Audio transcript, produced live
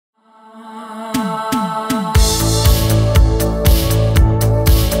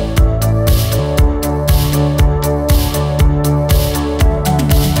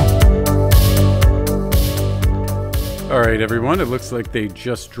right, everyone. It looks like they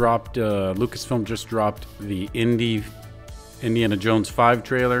just dropped, Lucasfilm just dropped the Indiana Jones 5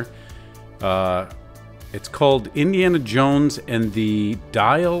 trailer. It's called Indiana Jones and the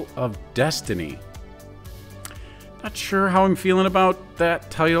Dial of Destiny. Not sure how I'm feeling about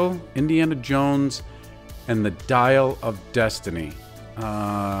that title, Indiana Jones and the Dial of Destiny.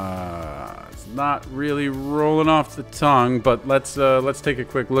 It's not really rolling off the tongue, but let's take a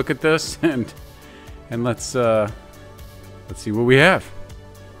quick look at this and let's see what we have.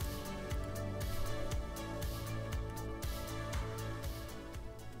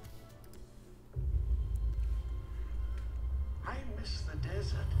 I miss the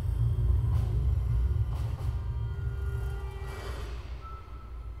desert.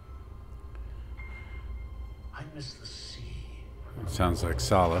 I miss the sea. Sounds like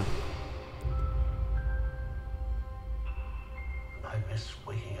Sala. I miss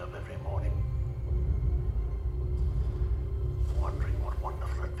waking up every morning, wondering what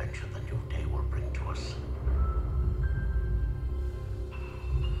wonderful adventure the new day will bring to us.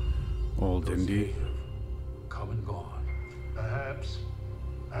 Old Indy. Come and gone. Perhaps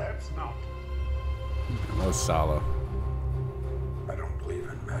not. Hello, Sala. I don't believe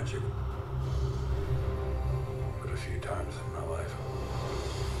in magic, but a few times in my life.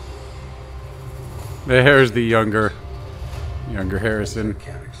 There's the younger Harrison. I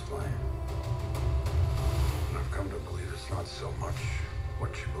can't explain. And I've come to believe it's not so much what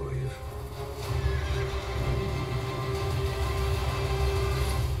you believe.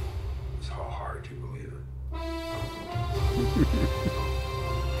 It's how hard you believe it.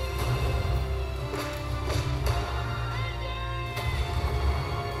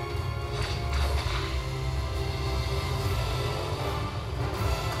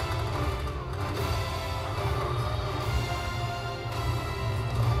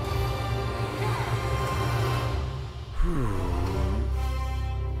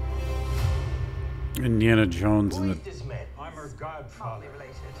 Indiana Jones and the... This man? I'm her godfather.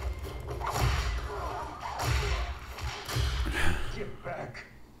 Get back.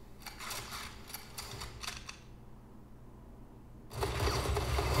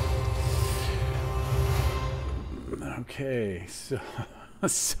 Okay,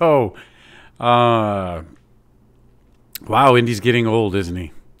 wow, Indy's getting old, isn't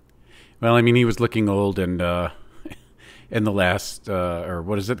he? Well, I mean, he was looking old and in the last, or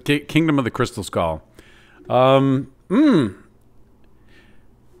what is it, Kingdom of the Crystal Skull.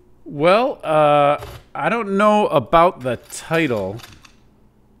 Well, I don't know about the title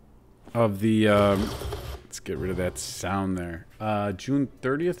of the, let's get rid of that sound there. June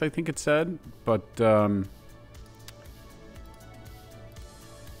 30th, I think it said, but,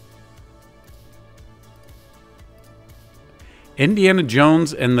 Indiana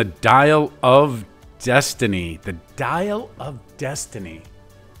Jones and the Dial of Destiny. The Dial of Destiny.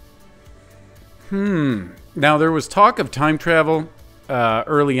 Now, there was talk of time travel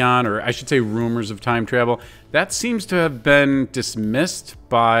early on, or I should say rumors of time travel. That seems to have been dismissed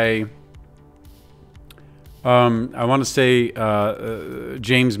by, I want to say,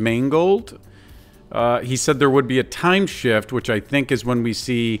 James Mangold. He said there would be a time shift, which I think is when we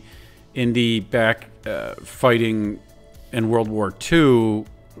see Indy back fighting in World War II,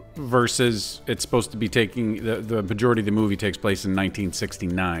 versus it's supposed to be taking, the majority of the movie takes place in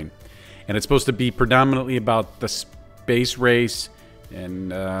 1969. And it's supposed to be predominantly about the space race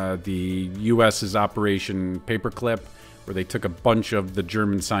and the U.S.'s Operation Paperclip, where they took a bunch of the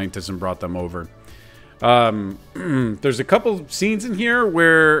German scientists and brought them over. There's a couple scenes in here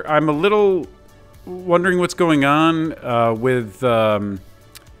where I'm a little wondering what's going on with... where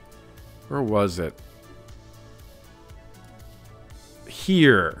was it?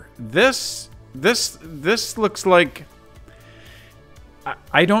 Here. This looks like...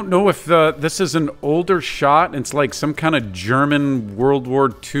 I don't know if this is an older shot. It's like some kind of German World War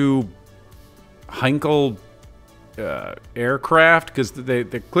II Heinkel aircraft, because they're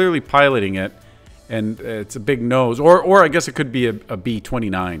clearly piloting it, and it's a big nose. Or I guess it could be a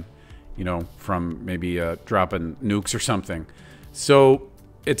B-29, you know, from maybe dropping nukes or something. So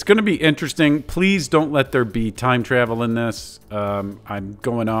it's going to be interesting. Please don't let there be time travel in this. I'm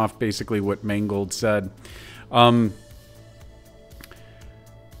going off basically what Mangold said.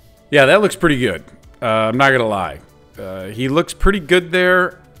 Yeah, that looks pretty good. I'm not going to lie. He looks pretty good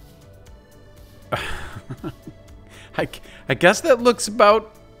there. I guess that looks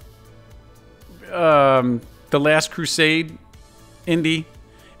about The Last Crusade, Indy.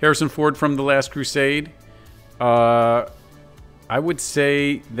 Harrison Ford from The Last Crusade. I would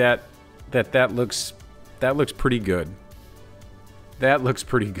say that looks pretty good. That looks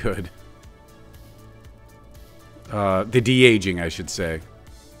pretty good. The de-aging, I should say.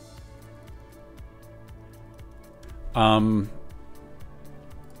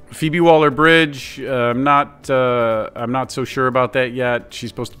 Phoebe Waller-Bridge, I'm not so sure about that yet. She's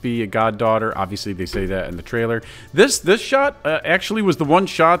supposed to be a goddaughter. Obviously, they say that in the trailer. This shot actually was the one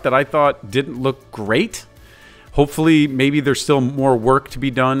shot that I thought didn't look great. Hopefully, maybe there's still more work to be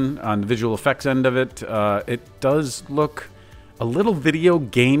done on the visual effects end of it. It does look a little video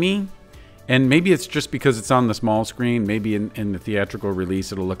gamey, and maybe it's just because it's on the small screen. Maybe in the theatrical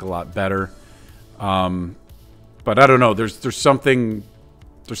release, it'll look a lot better. But I don't know. There's something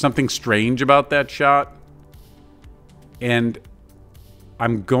strange about that shot, and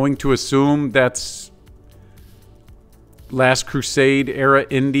I'm going to assume that's Last Crusade era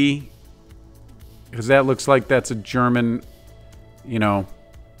Indy, because that looks like that's a German, you know,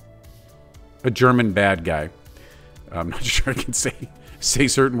 a German bad guy. I'm not sure I can say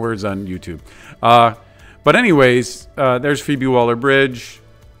certain words on YouTube. But anyways, there's Phoebe Waller-Bridge,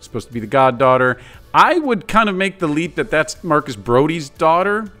 supposed to be the goddaughter. I would kind of make the leap that that's Marcus Brody's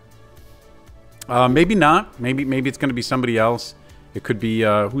daughter. Maybe not. Maybe it's going to be somebody else. It could be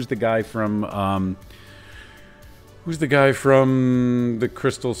who's the guy from the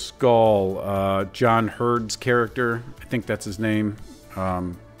Crystal Skull? John Hurd's character. I think that's his name.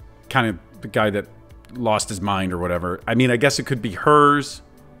 Kind of the guy that lost his mind or whatever. I mean, I guess it could be hers,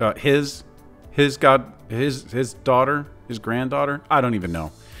 his daughter, his granddaughter. I don't even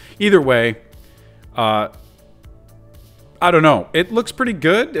know. Either way. I don't know. It looks pretty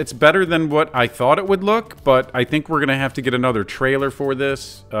good. It's better than what I thought it would look, but I think we're gonna have to get another trailer for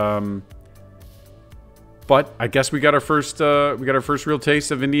this. But I guess we got our first real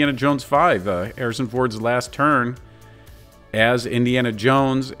taste of Indiana Jones 5, Harrison Ford's last turn as Indiana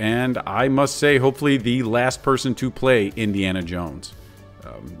Jones, and I must say, hopefully the last person to play Indiana Jones.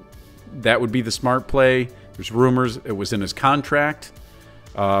 That would be the smart play. There's rumors it was in his contract.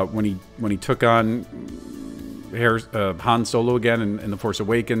 When he took on Han Solo again in The Force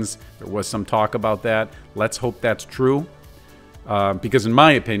Awakens, there was some talk about that. Let's hope that's true, because in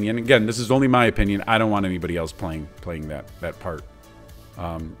my opinion, again, this is only my opinion, I don't want anybody else playing that part.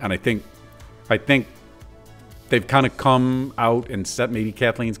 And I think they've kind of come out and said, maybe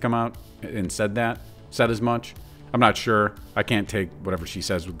Kathleen's come out and said as much. I'm not sure. I can't take whatever she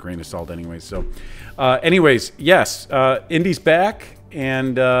says with a grain of salt anyways. So, anyways, yes, Indy's back.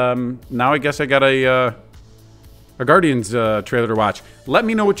 And now I guess I got a Guardians trailer to watch. Let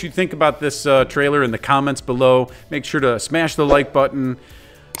me know what you think about this trailer in the comments below. Make sure to smash the like button,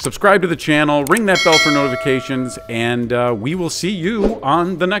 subscribe to the channel, ring that bell for notifications, and we will see you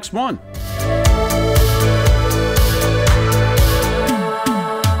on the next one.